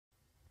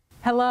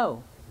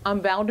Hello, I'm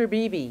Valder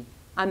Beebe.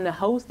 I'm the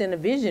host and a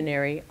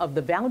visionary of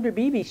the Valder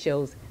Beebe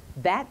Show's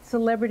That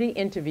Celebrity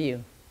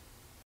Interview.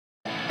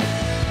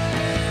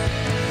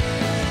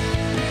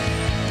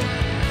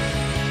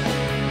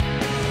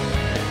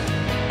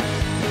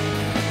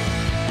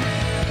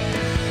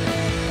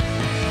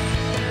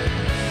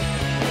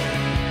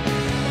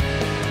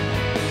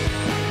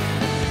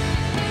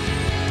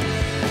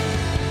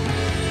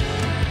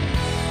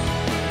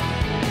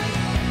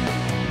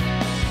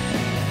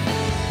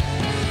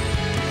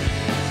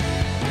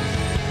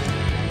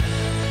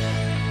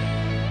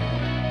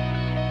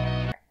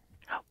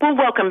 Well,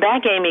 welcome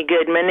back, Amy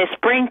Goodman. It's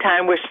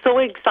springtime. We're so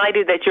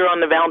excited that you're on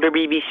the Valder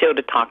Beebe Show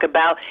to talk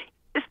about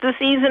it's the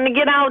season to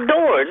get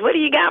outdoors. What do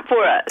you got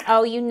for us?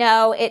 Oh, you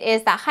know, it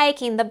is the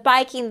hiking, the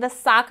biking, the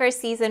soccer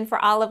season for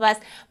all of us.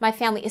 My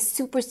family is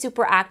super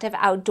active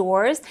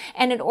outdoors.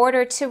 And in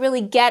order to really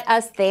get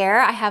us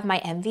there, I have my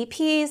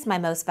MVPs, my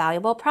most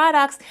valuable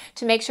products,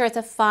 to make sure it's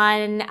a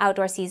fun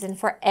outdoor season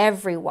for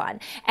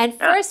everyone. And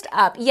first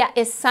up,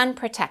 is sun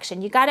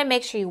protection. You got to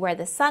make sure you wear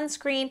the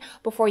sunscreen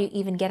before you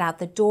even get out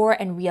the door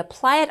and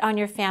reapply it on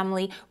your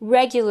family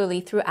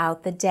regularly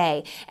throughout the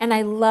day. And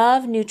I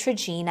love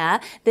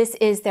Neutrogena. This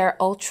is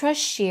their ultra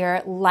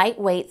sheer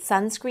lightweight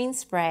sunscreen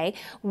spray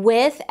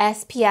with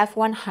SPF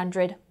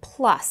 100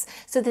 plus.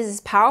 So this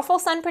is powerful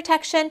sun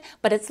protection,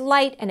 but it's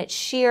light and it's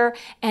sheer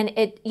and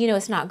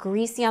it's not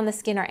greasy on the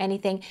skin or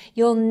anything.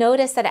 You'll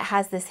notice that it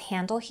has this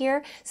handle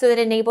here so that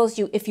it enables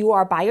you, if you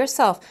are by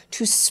yourself,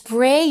 to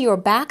spray your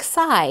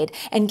backside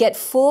and get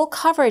full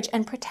coverage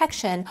and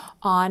protection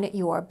on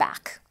your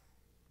back.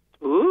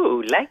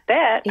 Ooh, like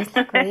that. Isn't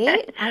that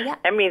great? Yeah.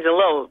 That means a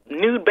little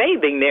nude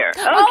bathing there.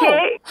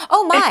 Okay.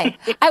 Oh my.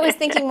 I was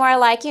thinking more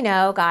like,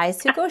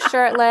 guys who go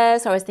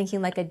shirtless, or I was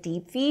thinking like a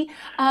deep V,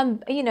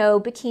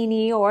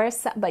 bikini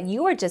but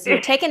you're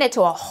taking it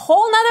to a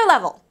whole nother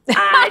level.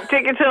 I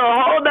took it to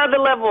a whole nother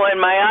level,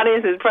 and my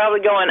audience is probably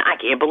going, I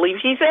can't believe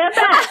she said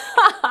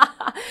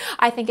that.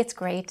 I think it's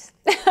great.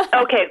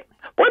 Okay.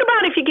 What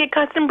about if you get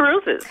cuts and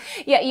bruises?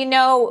 Yeah,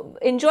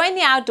 enjoying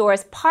the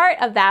outdoors, part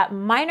of that,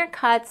 minor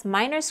cuts,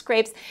 minor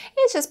scrapes,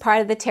 is just part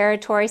of the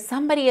territory.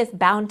 Somebody is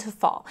bound to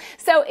fall.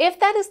 So if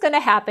that is going to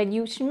happen,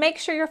 you should make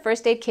sure your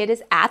first aid kit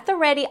is at the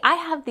ready. I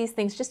have these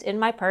things just in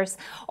my purse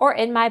or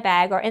in my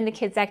bag or in the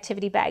kids'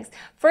 activity bags.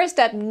 First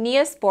up,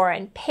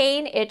 Neosporin,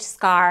 pain, itch,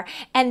 scar,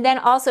 and then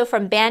also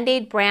from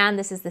Band-Aid brand,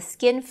 this is the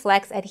Skin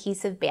Flex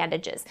adhesive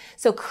bandages.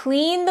 So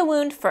clean the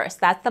wound first,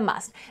 that's the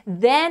must.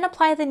 Then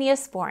apply the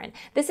Neosporin.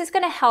 This is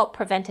going to help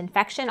prevent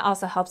infection,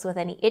 also helps with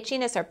any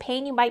itchiness or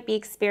pain you might be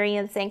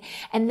experiencing,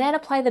 and then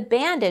apply the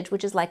bandage,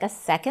 which is like a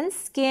second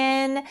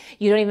skin.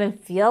 You don't even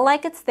feel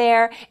like it's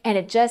there, and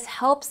it just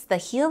helps the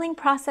healing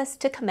process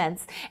to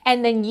commence,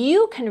 and then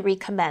you can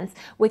recommence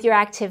with your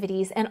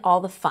activities and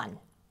all the fun.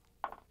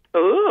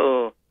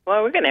 Ooh.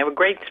 Well, we're going to have a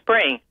great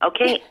spring.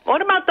 Okay,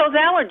 what about those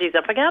allergies?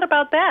 I forgot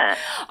about that.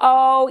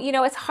 Oh,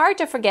 it's hard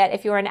to forget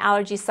if you're an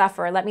allergy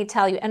sufferer, let me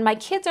tell you. And my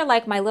kids are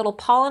like my little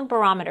pollen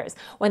barometers.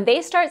 When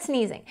they start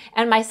sneezing,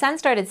 and my son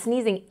started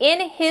sneezing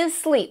in his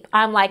sleep,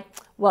 I'm like,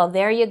 well,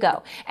 there you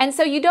go. And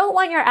so you don't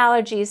want your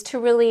allergies to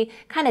really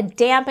kind of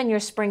dampen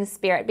your spring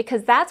spirit,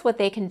 because that's what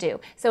they can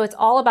do. So it's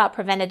all about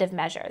preventative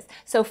measures.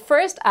 So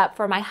first up,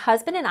 for my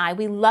husband and I,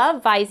 we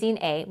love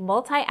Visine A,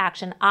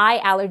 multi-action eye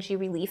allergy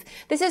relief.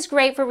 This is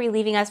great for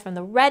relieving us from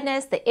the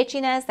redness, the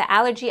itchiness, the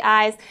allergy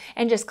eyes,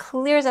 and just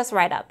clears us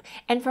right up.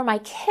 And for my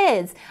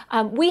kids,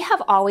 we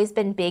have always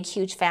been big,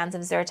 huge fans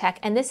of Zyrtec,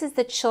 and this is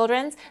the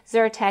children's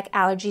Zyrtec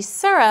allergy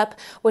syrup,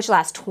 which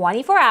lasts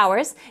 24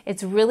 hours.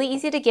 It's really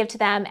easy to give to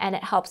them, and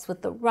it helps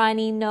with the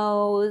runny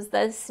nose,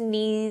 the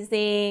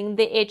sneezing,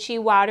 the itchy,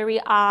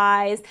 watery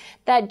eyes.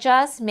 That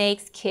just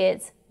makes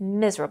kids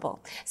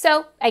miserable.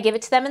 So I give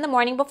it to them in the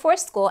morning before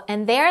school,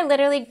 and they're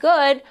literally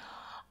good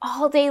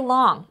all day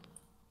long.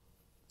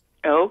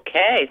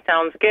 Okay,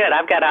 sounds good.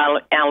 I've got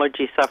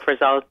allergy sufferers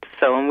also,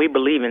 and we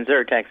believe in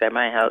Zyrtex at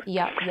my house.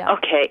 Yep.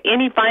 Okay,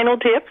 any final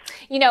tips?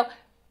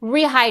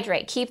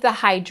 Rehydrate. Keep the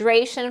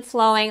hydration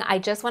flowing. I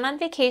just went on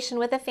vacation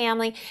with a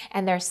family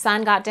and their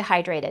son got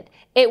dehydrated.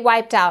 It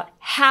wiped out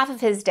half of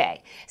his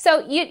day.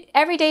 So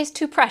every day is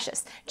too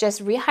precious.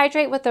 Just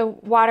rehydrate with the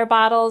water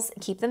bottles,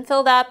 keep them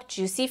filled up,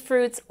 juicy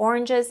fruits,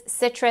 oranges,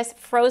 citrus,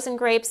 frozen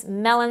grapes,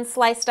 melons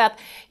sliced up.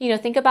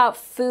 Think about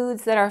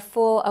foods that are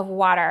full of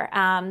water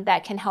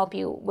that can help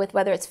you with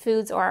whether it's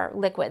foods or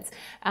liquids,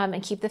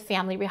 and keep the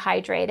family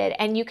rehydrated.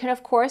 And you can,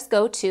 of course,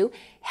 go to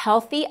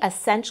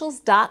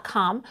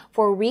healthyessentials.com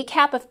for a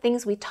recap of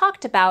things we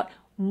talked about,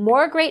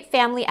 more great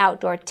family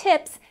outdoor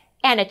tips,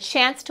 and a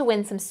chance to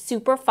win some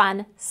super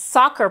fun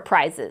soccer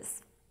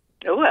prizes.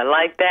 Oh, I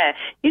like that.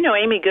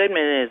 Amy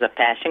Goodman is a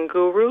fashion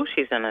guru.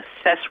 She's an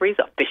accessories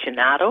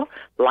aficionado,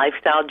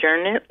 lifestyle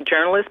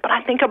journalist, but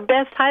I think her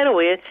best title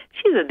is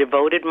she's a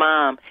devoted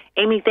mom.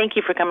 Amy, thank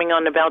you for coming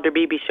on the Valder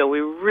Beebe Show. We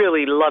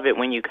really love it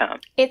when you come.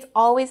 It's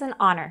always an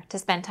honor to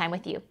spend time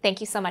with you. Thank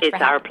you so much for having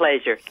me. It's our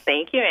pleasure.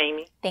 Thank you,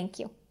 Amy. Thank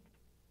you.